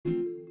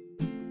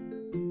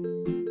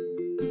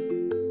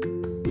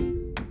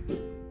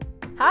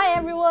Hi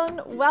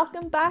everyone,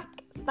 welcome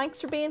back.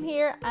 Thanks for being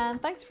here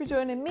and thanks for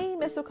joining me,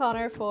 Miss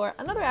O'Connor, for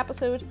another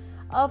episode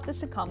of the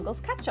St Comgall's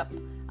Catch Up,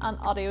 an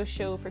audio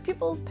show for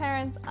pupils,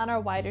 parents and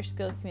our wider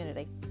school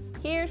community.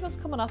 Here's what's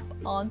coming up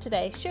on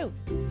today's show.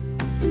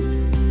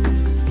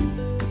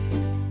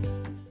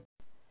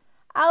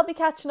 I'll be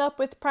catching up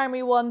with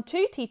Primary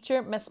 1-2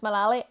 teacher Miss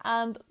Mullally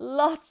and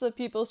lots of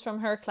pupils from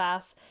her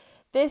class.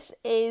 This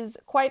is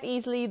quite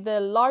easily the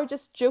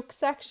largest joke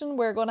section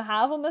we're going to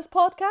have on this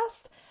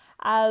podcast,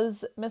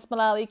 as Miss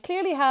Mullally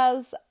clearly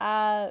has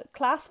a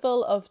class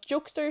full of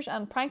jokesters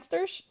and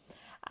pranksters,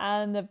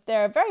 and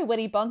they're a very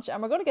witty bunch,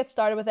 and we're going to get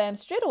started with them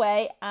straight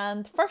away.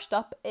 And first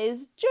up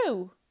is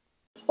Joe.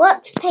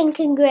 What's pink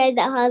and grey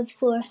that has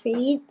 4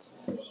 feet?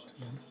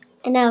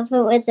 An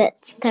elephant with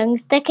its tongue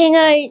sticking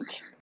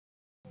out.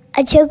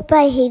 A joke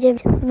by Hayden.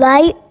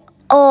 Right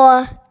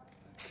or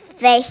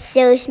fish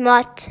so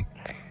smart?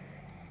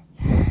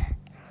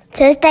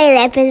 Tuesday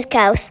 11's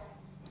cows.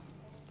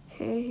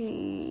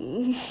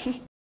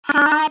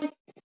 Hi,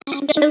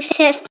 I'm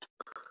Joseph,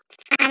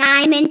 and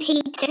I'm in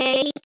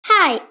P2.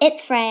 Hi,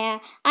 it's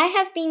Freya. I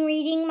have been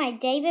reading my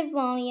David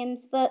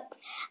Williams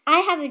books. I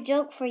have a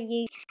joke for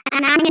you.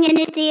 And I'm going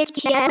to do a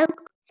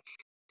joke.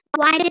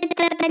 Why did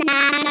the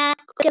banana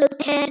go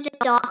to the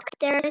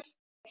doctor's?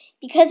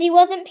 Because he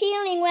wasn't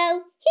peeling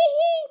well. Hee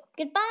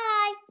hee.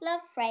 Goodbye.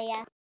 Love,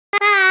 Freya.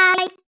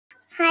 Bye.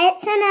 Hi,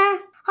 it's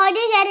Anna. How do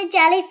you get a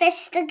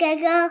jellyfish to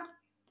giggle?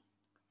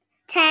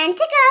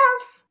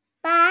 Tentacles.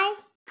 Bye.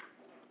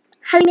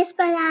 Hi, Miss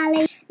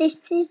Mullally. This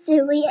is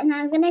Zoe, and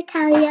I'm going to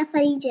tell you a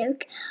funny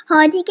joke.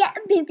 How do you get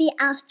a baby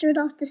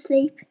astronaut to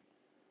sleep?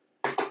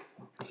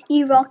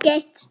 You rock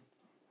it.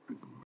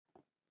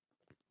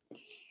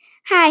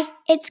 Hi,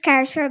 it's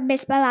Karis from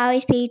Miss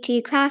Mullally's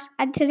P2 class,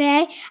 and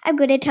today I'm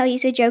going to tell you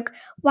a joke.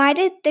 Why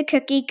did the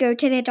cookie go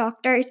to the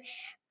doctors?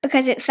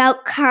 Because it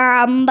felt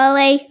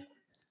crumbly.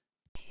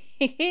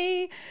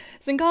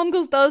 St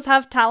Comgall's does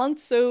have talent,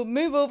 so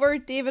move over,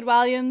 David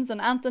Williams and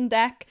Anton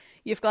Deck.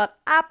 You've got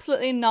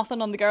absolutely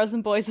nothing on the girls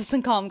and boys of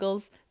St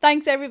Comgall's.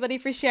 Thanks everybody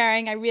for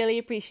sharing, I really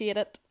appreciate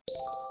it.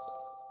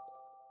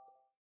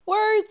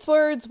 Words,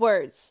 words,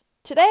 words.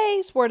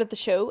 Today's word of the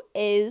show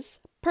is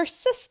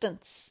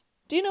persistence.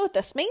 Do you know what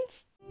this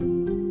means?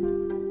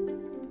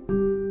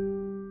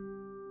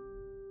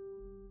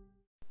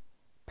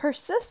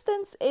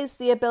 Persistence is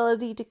the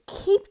ability to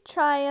keep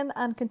trying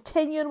and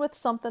continuing with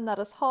something that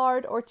is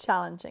hard or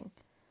challenging.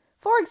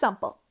 For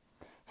example,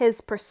 his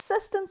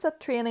persistence at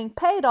training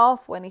paid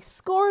off when he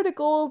scored a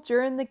goal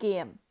during the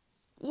game.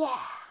 Yeah!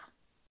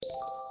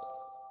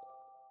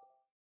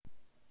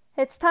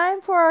 It's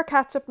time for our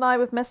catch up now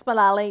with Miss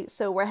Mullally,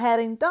 so we're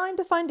heading down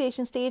to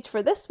foundation stage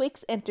for this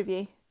week's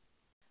interview.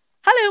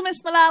 Hello,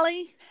 Miss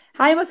Mullally.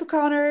 Hi, Miss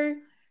O'Connor.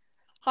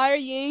 How are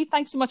you?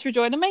 Thanks so much for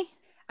joining me.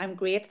 I'm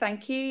great,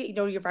 thank you.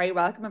 You're very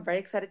welcome. I'm very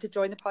excited to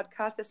join the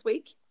podcast this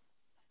week.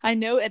 I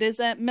know it is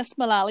a Miss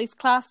Mullally's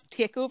class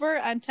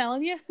takeover, I'm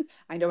telling you.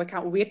 I know, I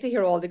can't wait to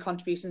hear all the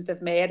contributions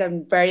they've made.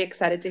 I'm very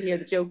excited to hear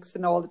the jokes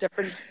and all the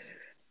different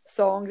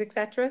songs,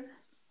 etc.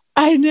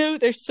 I know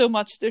there's so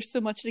much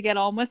to get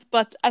on with,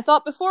 but I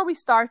thought before we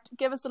start,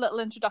 give us a little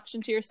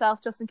introduction to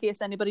yourself, just in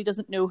case anybody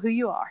doesn't know who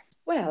you are.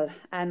 Well,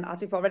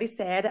 as we've already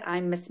said,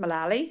 I'm Miss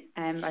Mullally.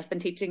 I've been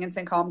teaching in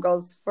St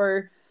Comgall's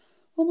for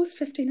almost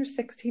 15 or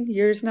 16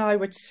 years now,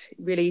 which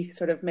really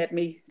sort of made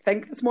me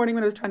think this morning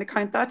when I was trying to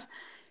count that.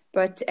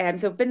 But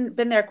so I've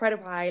been there quite a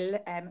while,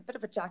 a bit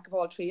of a jack of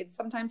all trades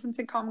sometimes in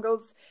St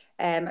Comgall's.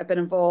 I've been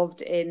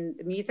involved in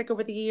music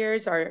over the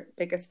years. Our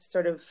biggest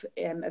sort of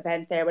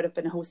event there would have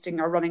been hosting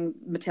or running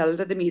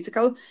Matilda the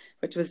musical,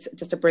 which was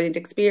just a brilliant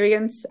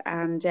experience.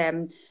 And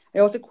I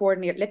also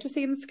coordinate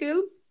literacy in the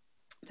school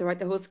throughout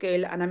the whole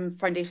school, and I'm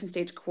foundation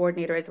stage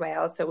coordinator as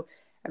well. So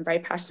I'm very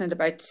passionate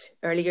about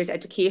early years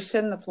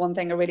education. That's one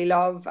thing I really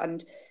love,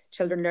 and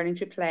children learning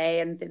through play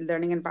and the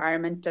learning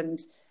environment and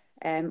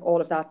all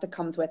of that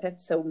comes with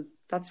it. So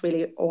that's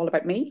really all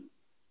about me.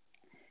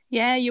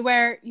 Yeah, you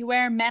wear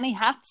many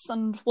hats,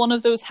 and one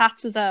of those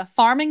hats is a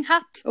farming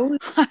hat. Oh.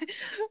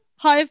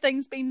 How have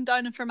things been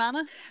down in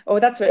Fermanagh? Oh,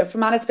 that's right.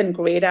 Fermanagh's been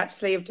great,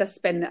 actually.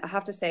 I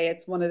have to say,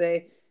 it's one of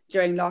the,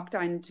 during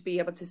lockdown, to be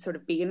able to sort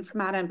of be in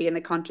Fermanagh and be in the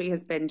country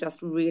has been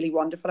just really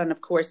wonderful. And of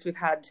course, we've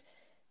had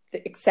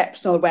the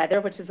exceptional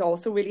weather, which has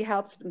also really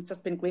helped. It's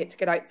just been great to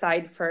get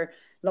outside for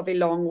lovely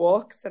long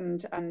walks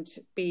and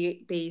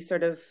be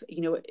sort of,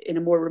 in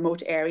a more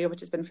remote area,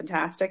 which has been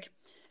fantastic.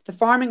 The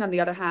farming, on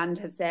the other hand,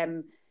 has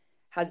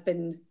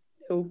been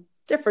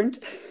different.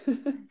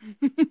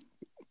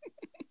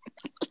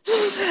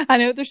 I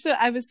know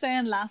I was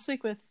saying last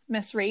week with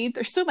Miss Reid,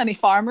 there's so many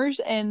farmers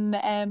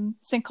in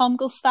St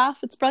Comgall's staff.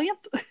 It's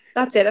brilliant.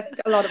 That's it. I think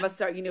a lot of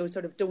us are,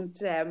 sort of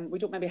we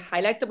don't maybe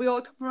highlight that we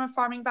all come from a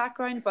farming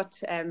background,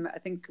 but I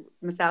think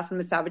myself and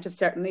Miss Savage have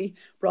certainly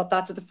brought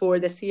that to the fore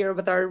this year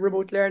with our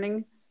remote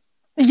learning.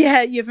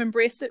 Yeah, you've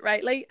embraced it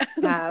rightly.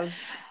 I have.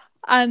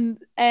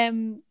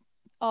 And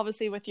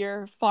obviously with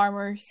your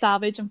Farmer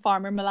Savage and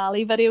Farmer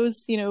Mullally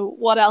videos,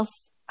 what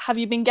else have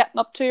you been getting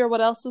up to, or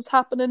what else is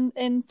happening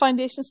in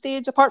foundation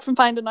stage, apart from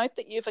finding out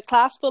that you have a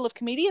class full of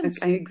comedians?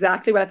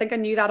 Exactly. Well, I think I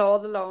knew that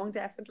all along,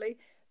 definitely.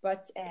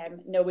 But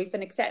no, we've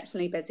been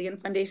exceptionally busy in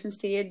foundation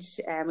stage.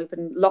 We've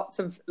been lots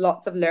of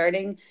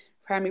learning.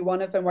 Primary one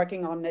have been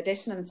working on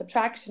addition and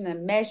subtraction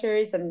and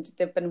measures, and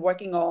they've been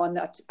working on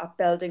at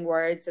building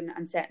words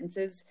and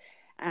sentences.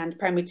 And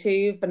primary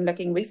two have been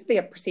looking recently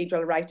at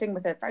procedural writing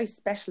with a very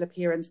special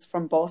appearance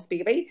from Boss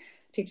Baby,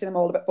 teaching them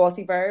all about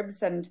bossy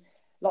verbs, and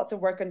lots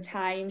of work on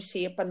time,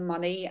 shape and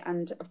money.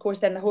 And of course,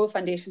 then the whole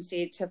foundation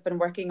stage have been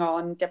working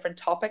on different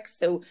topics.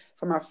 So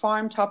from our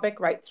farm topic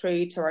right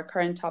through to our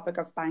current topic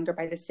of Bangor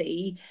by the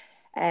Sea.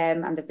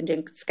 And they've been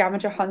doing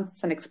scavenger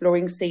hunts and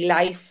exploring sea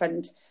life.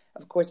 And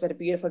of course, we had a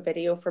beautiful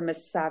video from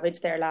Miss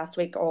Savage there last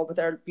week, all with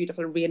their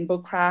beautiful rainbow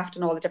craft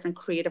and all the different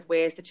creative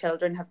ways the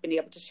children have been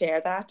able to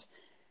share that.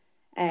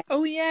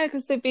 Oh yeah,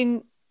 because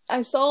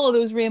I saw all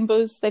those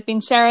rainbows. They've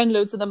been sharing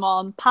loads of them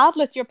on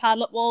Padlet. Your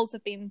Padlet walls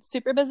have been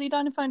super busy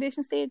down in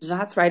foundation stage.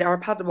 That's right. Our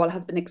Padlet wall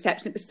has been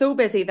exceptional. It was so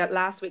busy that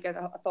last week I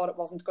thought it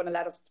wasn't going to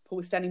let us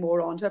post any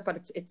more onto it,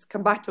 but it's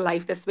come back to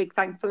life this week,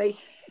 thankfully.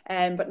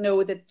 But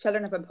no, the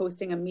children have been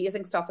posting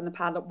amazing stuff on the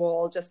Padlet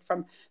wall, just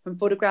from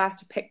photographs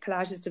to pic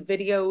collages to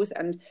videos,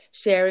 and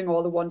sharing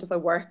all the wonderful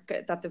work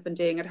that they've been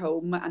doing at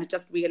home. And it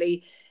just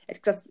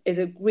is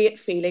a great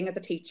feeling as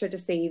a teacher to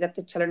see that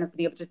the children have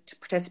been able to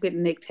participate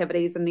in the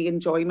activities and the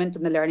enjoyment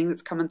and the learning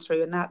that's coming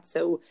through in that.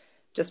 So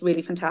just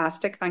really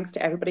fantastic. Thanks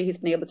to everybody who's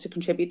been able to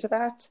contribute to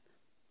that.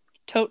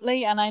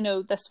 Totally. And I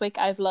know this week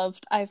I've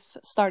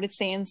started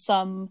seeing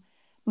some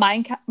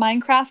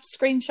Minecraft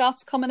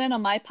screenshots coming in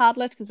on my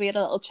Padlet, because we had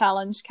a little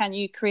challenge. Can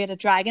you create a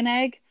dragon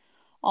egg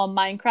on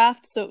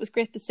Minecraft? So it was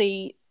great to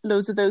see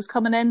loads of those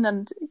coming in.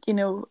 And, you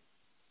know,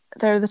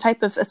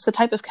 it's the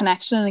type of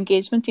connection and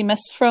engagement you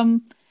miss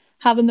from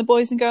having the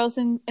boys and girls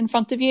in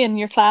front of you in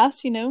your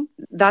class, you know.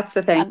 That's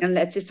the thing. And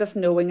it's just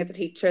knowing as a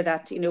teacher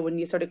that, you know, when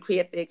you sort of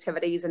create the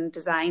activities and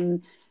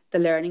design the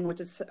learning, which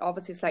is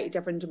obviously slightly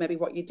different to maybe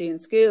what you do in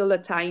school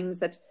at times,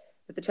 that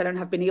the children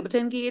have been able to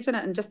engage in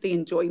it, and just the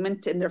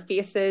enjoyment in their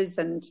faces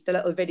and the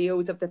little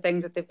videos of the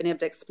things that they've been able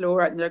to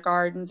explore out in their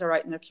gardens or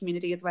out in their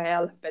community as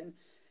well have been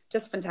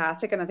just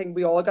fantastic. And I think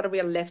we all got a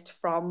real lift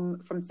from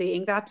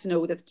seeing that, to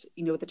know that,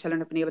 you know, the children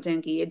have been able to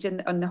engage in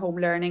the home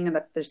learning, and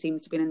that there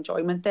seems to be an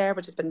enjoyment there,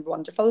 which has been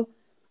wonderful.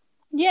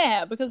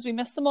 Yeah, because we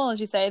miss them all,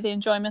 as you say, the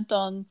enjoyment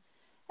on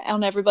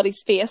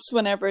everybody's face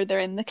whenever they're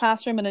in the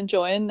classroom and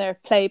enjoying their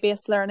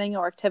play-based learning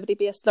or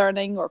activity-based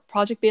learning or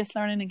project-based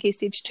learning in Key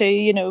Stage 2.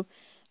 You know,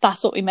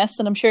 that's what we miss.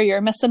 And I'm sure you're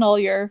missing all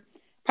your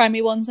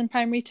primary ones and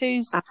primary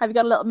twos. Have you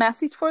got a little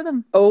message for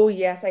them? Oh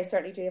yes, I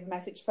certainly do have a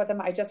message for them.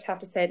 I just have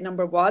to say,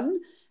 number one,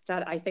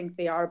 that I think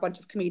they are a bunch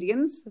of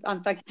comedians,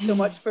 and thank you so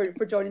much for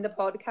joining the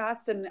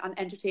podcast and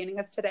entertaining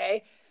us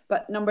today.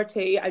 But number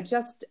two, I'm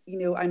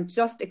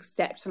just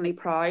exceptionally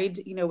proud.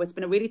 You know, it's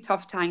been a really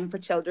tough time for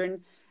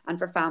children and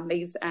for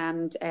families,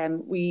 and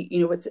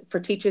it's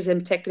for teachers in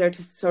particular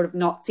to sort of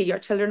not see your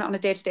children on a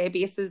day-to-day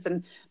basis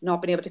and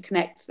not being able to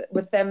connect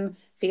with them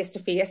face to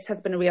face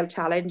has been a real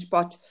challenge.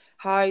 But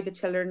how the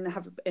children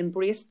have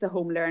embraced the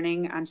home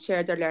learning and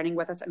shared their learning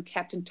with us and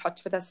kept in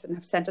touch with us and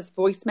have sent us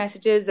voice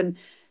messages, and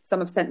some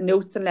have sent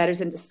notes and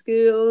letters into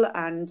school,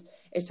 and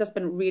it's just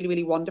been really,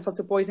 really wonderful.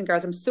 So boys and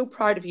girls, I'm so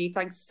proud of you.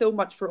 Thanks so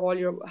much for all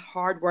your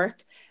hard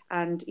work,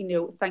 and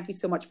thank you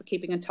so much for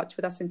keeping in touch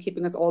with us and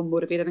keeping us all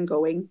motivated and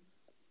going.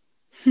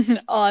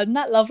 Oh, isn't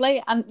that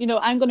lovely? And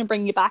I'm going to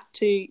bring you back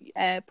to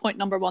point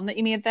number one that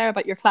you made there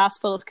about your class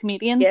full of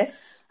comedians.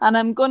 Yes. And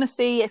I'm going to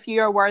see if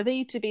you are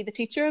worthy to be the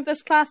teacher of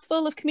this class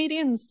full of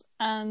comedians.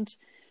 And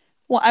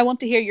I want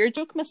to hear your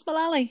joke, Miss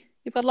Mullally.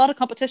 You've got a lot of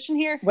competition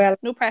here. Well,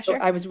 no pressure.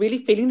 I was really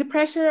feeling the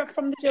pressure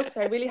from the jokes.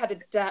 I really had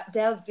to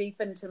delve deep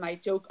into my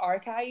joke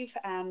archive,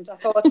 and I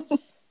thought,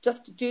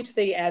 just due to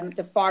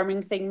the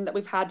farming thing that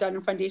we've had down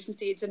in foundation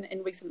stage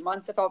in recent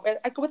months, I thought, well,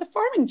 I'd go with a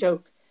farming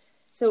joke.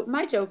 So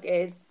my joke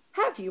is,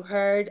 have you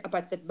heard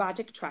about the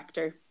magic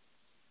tractor?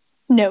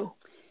 No.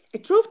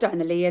 It drove down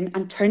the lane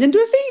and turned into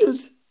a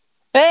field.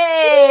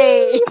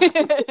 Hey!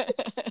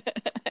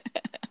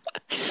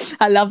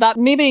 I love that.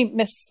 Maybe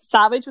Miss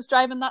Savage was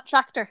driving that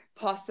tractor.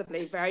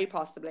 Possibly, very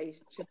possibly.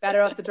 She's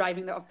better at the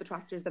driving of the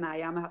tractors than I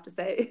am, I have to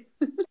say.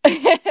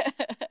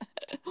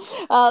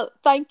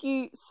 Thank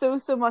you so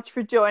much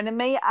for joining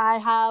me. I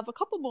have a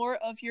couple more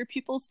of your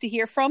pupils to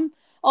hear from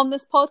on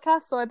this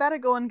podcast, so I better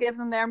go and give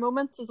them their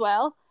moments as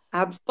well.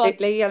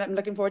 Absolutely, and I'm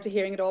looking forward to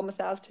hearing it all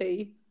myself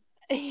too.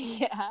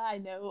 Yeah, I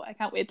know. I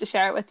can't wait to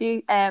share it with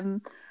you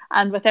and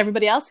with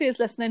everybody else who is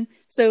listening.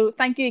 So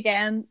thank you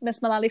again,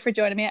 Miss Mullally, for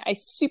joining me. I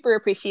super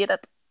appreciate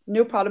it.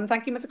 No problem.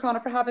 Thank you, Miss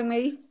O'Connor, for having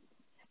me.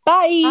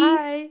 Bye.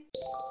 Bye.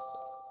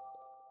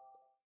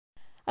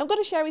 I'm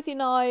going to share with you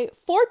now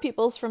 4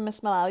 pupils from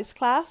Miss Mullally's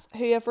class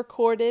who have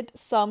recorded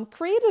some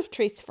creative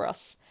treats for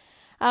us.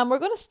 And we're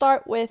going to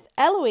start with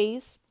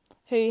Eloise,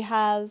 who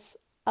has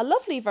a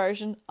lovely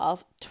version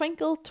of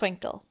Twinkle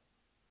Twinkle.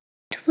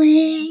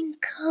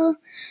 Twinkle,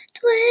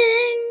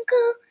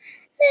 twinkle,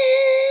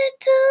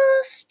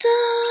 little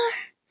star,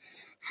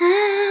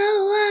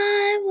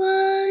 I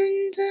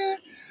wonder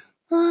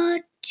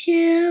what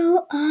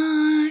you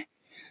are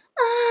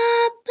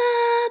up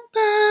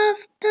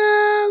above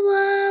the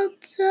world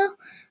so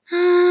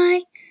high,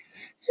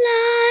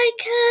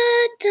 like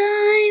a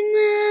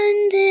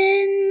diamond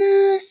in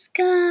the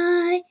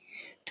sky.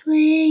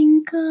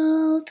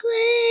 Twinkle,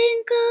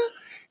 twinkle,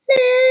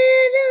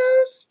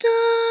 little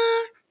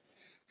star,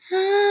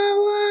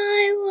 how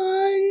I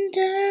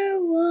wonder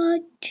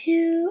what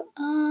you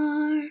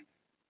are.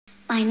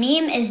 My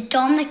name is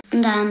Dominic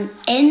and I'm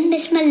in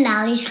Miss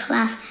Mullally's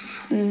class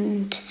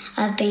and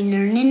I've been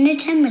learning the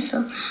tin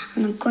whistle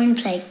and I'm going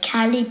to play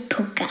Cali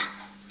Polka.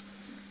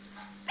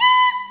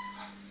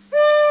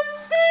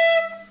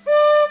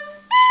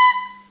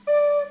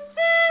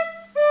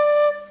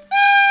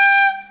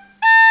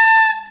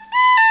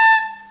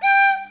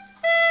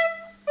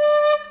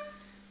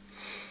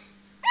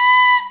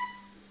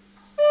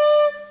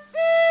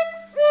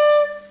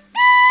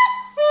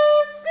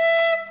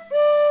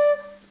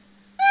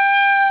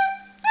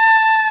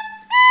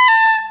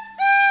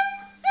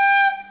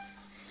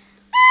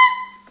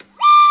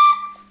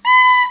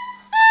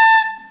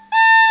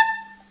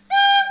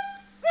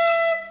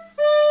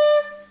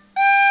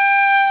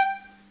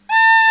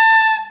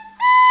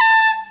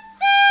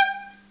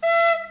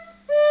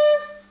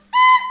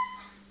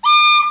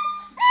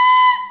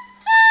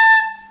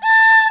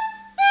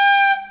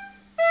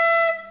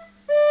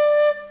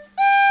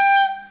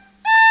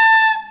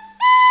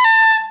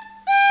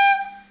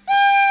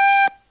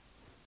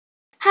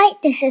 Hi,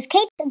 this is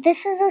Kate.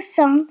 This is a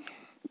song,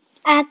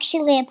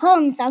 actually a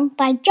poem song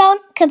by John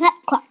Cabot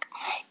Clark.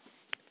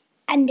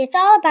 And it's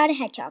all about a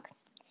hedgehog.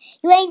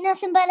 You ain't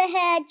nothing but a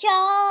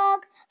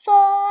hedgehog,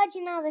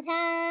 foraging all the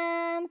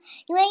time.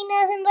 You ain't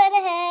nothing but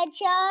a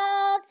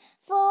hedgehog,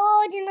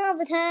 foraging all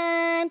the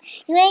time.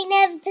 You ain't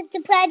never picked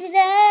a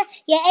predator,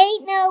 you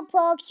ain't no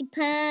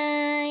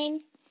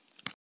porcupine.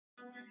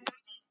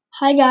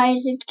 Hi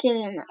guys, it's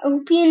Killian. I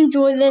hope you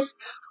enjoy this.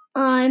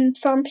 I'm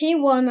from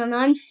P1 and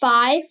I'm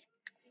 5.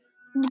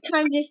 The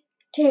time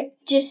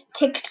just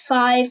ticked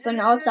 5, but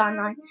now it's on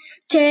 9.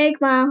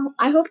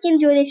 I hope you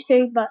enjoy this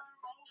food, but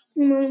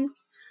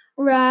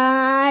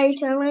right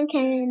till I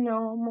can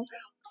no more.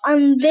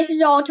 This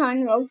is Old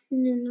Town Road.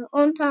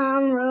 On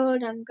Town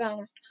Road, I'm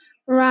gonna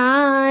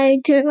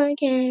ride till I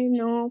can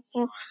no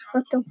more.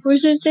 But the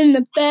horses in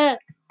the back,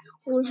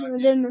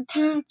 horses in the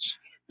catch.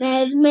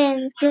 There's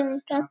man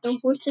got the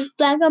horses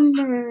like a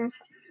man.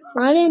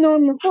 Riding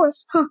on the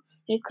horse, huh?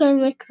 You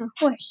couldn't make a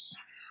horse.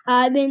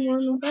 I've been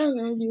on the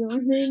run, you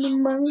heard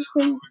about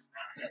it.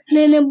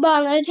 Then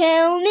about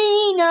tell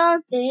me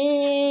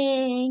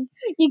nothing.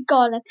 You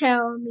gotta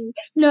tell me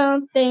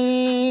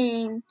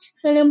nothing.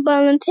 Then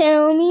about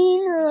tell me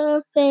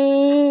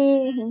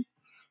nothing.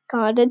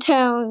 Gotta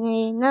tell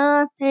me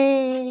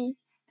nothing.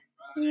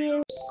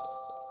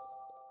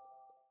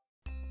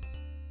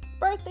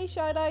 Birthday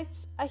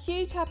shoutouts. A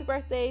huge happy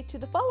birthday to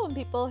the following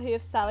people who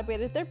have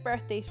celebrated their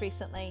birthdays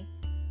recently.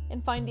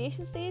 In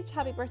foundation stage,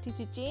 happy birthday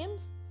to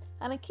James,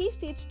 and in key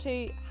stage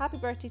 2, happy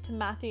birthday to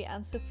Matthew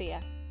and Sophia.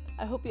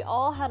 I hope you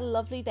all had a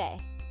lovely day.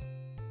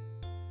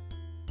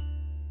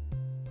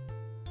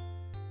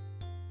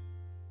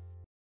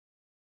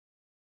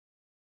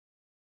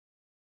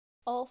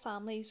 All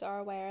families are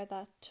aware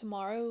that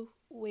tomorrow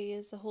we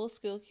as a whole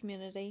school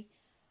community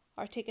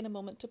are taking a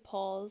moment to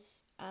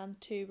pause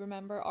and to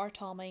remember our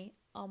Tommy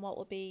on what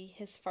will be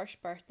his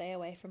first birthday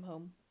away from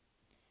home.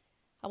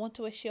 I want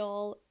to wish you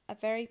all a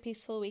very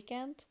peaceful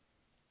weekend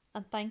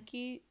and thank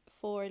you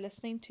for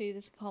listening to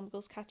this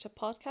Comicals Catch Up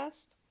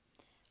podcast.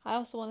 I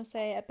also want to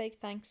say a big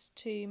thanks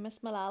to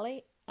Miss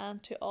Mullally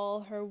and to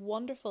all her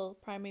wonderful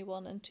primary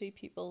 1 and 2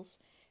 pupils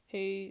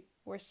who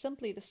were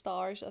simply the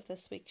stars of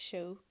this week's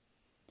show.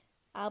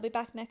 I'll be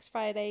back next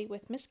Friday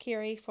with Miss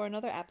Kiri for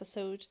another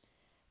episode,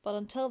 but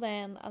until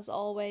then, as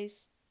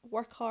always,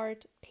 work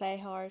hard, play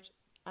hard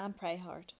and pray hard.